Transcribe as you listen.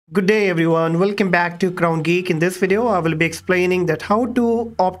Good day everyone, welcome back to Crown Geek. In this video I will be explaining that how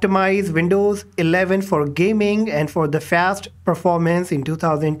to optimize Windows 11 for gaming and for the fast performance in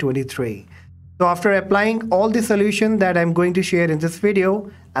 2023. So after applying all the solutions that I'm going to share in this video,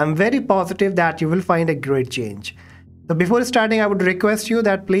 I'm very positive that you will find a great change. So before starting, I would request you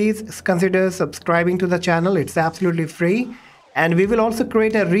that please consider subscribing to the channel. It's absolutely free. And we will also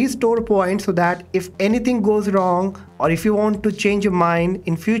create a restore point so that if anything goes wrong or if you want to change your mind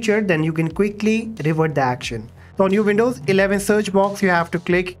in future, then you can quickly revert the action. So on your Windows 11 search box, you have to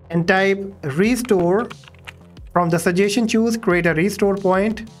click and type restore. From the suggestion, choose create a restore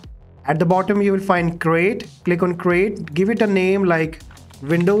point. At the bottom, you will find create. Click on create. Give it a name like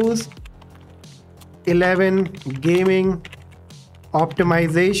Windows 11 Gaming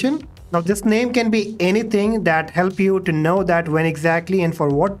Optimization. Now this name can be anything that help you to know that when exactly and for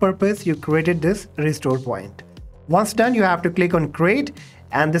what purpose you created this restore point. Once done, you have to click on create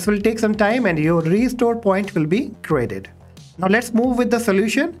and this will take some time and your restore point will be created. Now let's move with the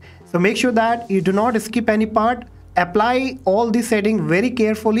solution. So make sure that you do not skip any part. Apply all the settings very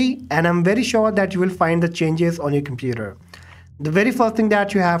carefully and I'm very sure that you will find the changes on your computer. The very first thing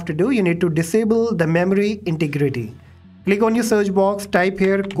that you have to do, you need to disable the memory integrity. Click on your search box, type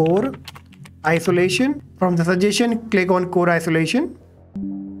here core isolation. From the suggestion, click on core isolation.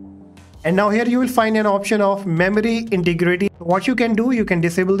 And now here you will find an option of memory integrity. What you can do, you can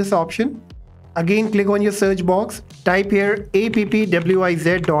disable this option. Again, click on your search box, type here appwiz.cpl.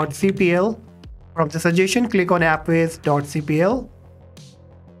 From the suggestion, click on appwiz.cpl.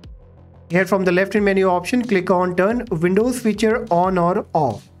 Here from the left hand menu option, click on turn Windows feature on or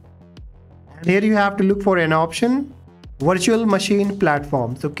off. And here you have to look for an option virtual machine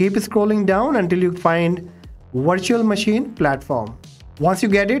platform. So keep scrolling down until you find virtual machine platform. Once you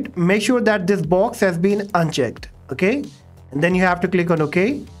get it, make sure that this box has been unchecked. Okay. And then you have to click on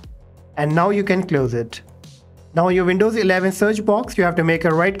OK. And now you can close it. Now your Windows 11 search box, you have to make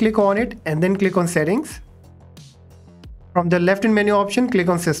a right click on it and then click on settings. From the left hand menu option, click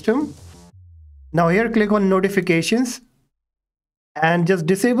on system. Now here click on notifications and just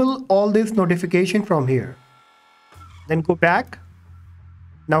disable all this notification from here. Then go back.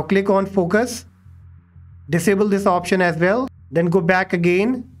 Now click on focus. Disable this option as well. Then go back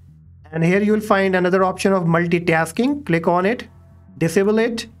again. And here you will find another option of multitasking. Click on it. Disable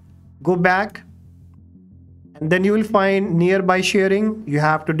it. Go back. And then you will find nearby sharing. You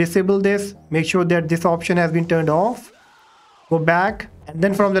have to disable this. Make sure that this option has been turned off. Go back. And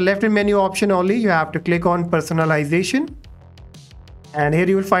then from the left hand menu option only, you have to click on personalization. And here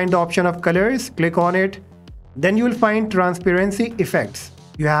you will find the option of colors. Click on it. Then you will find transparency effects.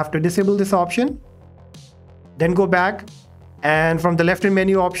 You have to disable this option. Then go back and from the left hand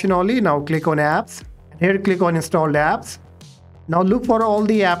menu option only, now click on apps. Here click on installed apps. Now look for all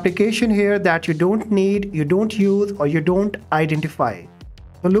the application here that you don't need, you don't use or you don't identify.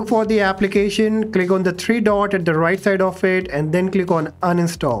 So look for the application, click on the three dot at the right side of it and then click on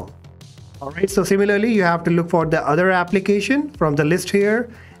uninstall. Alright, so similarly you have to look for the other application from the list here.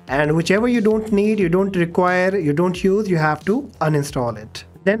 And whichever you don't need, you don't require, you don't use, you have to uninstall it.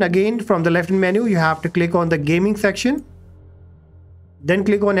 Then again from the left hand menu, you have to click on the gaming section. Then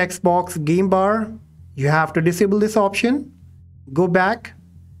click on Xbox game bar. You have to disable this option. Go back.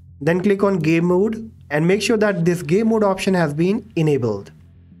 Then click on game mode and make sure that this game mode option has been enabled.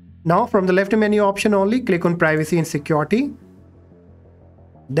 Now from the left hand menu option only, click on privacy and security.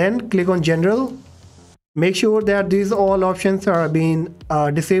 Then click on general. Make sure that these all options are being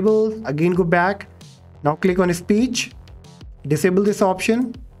disabled. Again, go back. Now click on speech. Disable this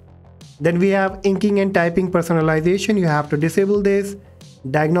option. Then we have inking and typing personalization. You have to disable this.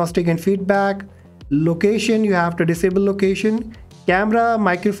 Diagnostic and feedback. Location, you have to disable location. Camera,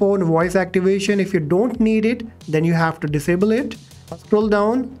 microphone, voice activation. If you don't need it, then you have to disable it. Scroll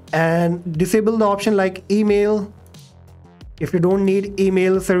down and disable the option like email. If you don't need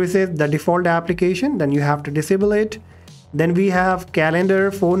email services, the default application, then you have to disable it. Then we have calendar,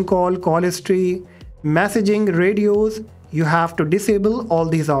 phone call, call history, messaging, radios. You have to disable all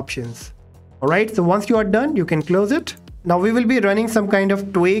these options. Alright, so once you are done, you can close it. Now we will be running some kind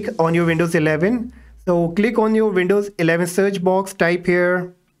of tweak on your Windows 11. So click on your Windows 11 search box, type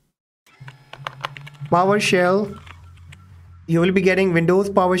here Powershell. You will be getting Windows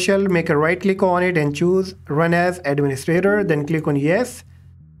PowerShell. Make a right click on it and choose run as administrator. Then click on yes.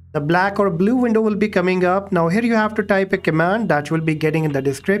 The black or blue window will be coming up. Now here you have to type a command that you will be getting in the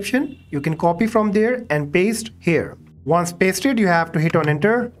description. You can copy from there and paste here. Once pasted, you have to hit on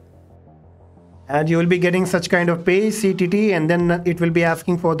enter. And you will be getting such kind of page CTT and then it will be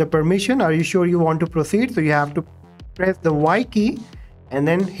asking for the permission. Are you sure you want to proceed? So you have to press the Y key and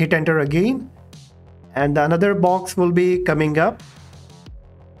then hit enter again, and another box will be coming up,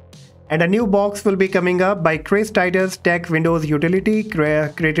 and a new box will be coming up by Chris Titus Tech Windows Utility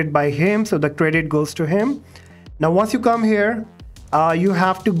created by him, so the credit goes to him. Now once you come here, you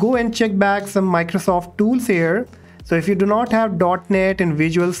have to go and check back some Microsoft tools here. So if you do not have .NET and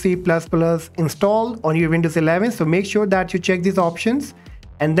Visual C++ installed on your Windows 11, so make sure that you check these options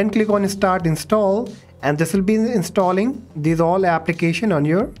and then click on Start Install, and this will be installing these all application on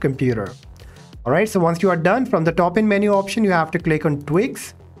your computer. Alright, so once you are done, from the top in menu option you have to click on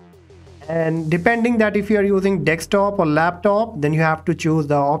Tweaks, and depending that if you are using desktop or laptop, then you have to choose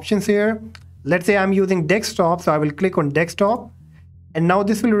the options here. Let's say I'm using desktop, so I will click on desktop. And now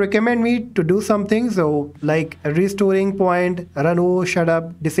this will recommend me to do something, so like restoring point, run O, shut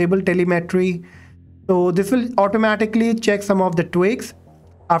up, disable telemetry. So this will automatically check some of the tweaks.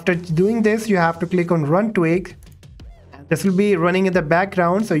 After doing this, you have to click on run tweak. And this will be running in the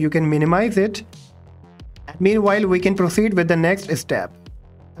background, so you can minimize it. And meanwhile, we can proceed with the next step.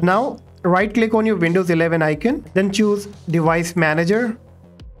 Now right click on your Windows 11 icon, then choose Device Manager.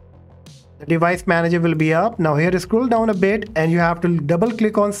 The device manager will be up. Now here scroll down a bit and you have to double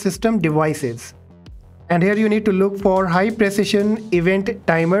click on System Devices. And here you need to look for High Precision Event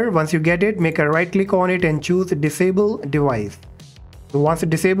Timer. Once you get it, make a right click on it and choose Disable Device. So once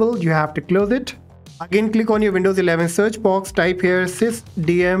it's disabled, you have to close it. Again, click on your Windows 11 search box, type here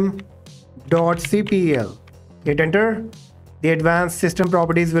sysdm.cpl. Hit enter. The Advanced System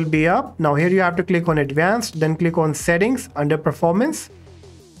Properties will be up. Now here you have to click on Advanced, then click on Settings under Performance.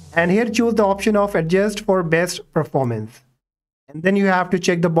 And here choose the option of Adjust for Best Performance. And then you have to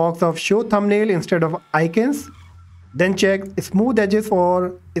check the box of Show Thumbnail instead of Icons. Then check Smooth Edges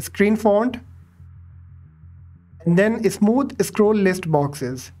for Screen Font. And then Smooth Scroll List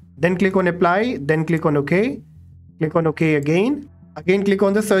Boxes. Then click on Apply, then click on OK. Click on OK again. Again click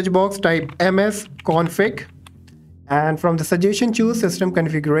on the search box, type msconfig. And from the suggestion choose System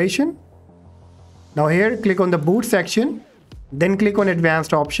Configuration. Now here click on the Boot section. Then click on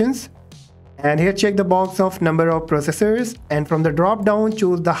Advanced Options, and here check the box of Number of Processors, and from the drop down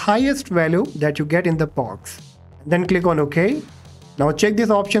choose the highest value that you get in the box. Then click on OK. Now check this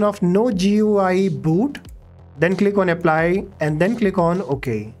option of No GUI Boot, then click on Apply and then click on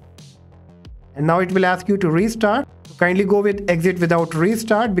OK. And now it will ask you to restart. Kindly go with Exit without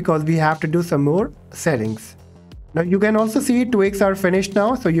Restart because we have to do some more settings. Now you can also see tweaks are finished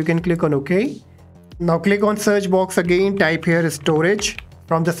now, so you can click on OK. Now click on search box again, type here storage.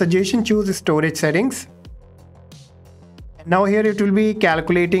 From the suggestion choose storage settings. And now here it will be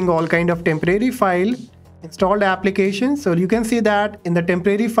calculating all kind of temporary file installed applications. So you can see that in the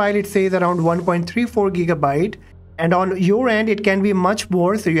temporary file it says around 1.34 gigabyte, and on your end it can be much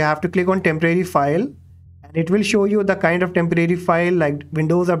more, so you have to click on temporary file and it will show you the kind of temporary file like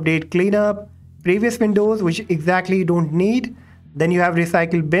Windows Update Cleanup, previous Windows which exactly you don't need. Then you have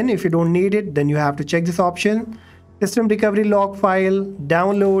recycle bin. If you don't need it, then you have to check this option. System recovery log file,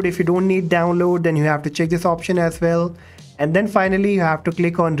 download. If you don't need download, then you have to check this option as well. And then finally you have to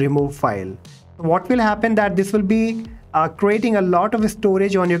click on remove file. What will happen that this will be creating a lot of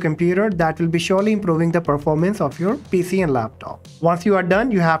storage on your computer that will be surely improving the performance of your PC and laptop. Once you are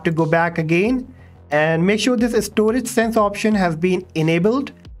done, you have to go back again and make sure this storage sense option has been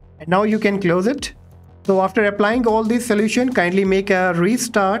enabled, and now you can close it. So after applying all these solutions, kindly make a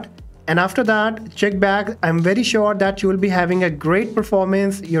restart, and after that check back. I'm very sure that you will be having a great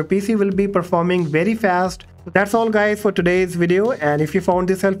performance. Your PC will be performing very fast. So that's all guys for today's video, and if you found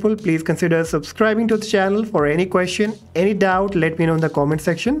this helpful, please consider subscribing to the channel. For any question, any doubt, let me know in the comment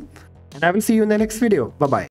section, and I will see you in the next video. Bye bye.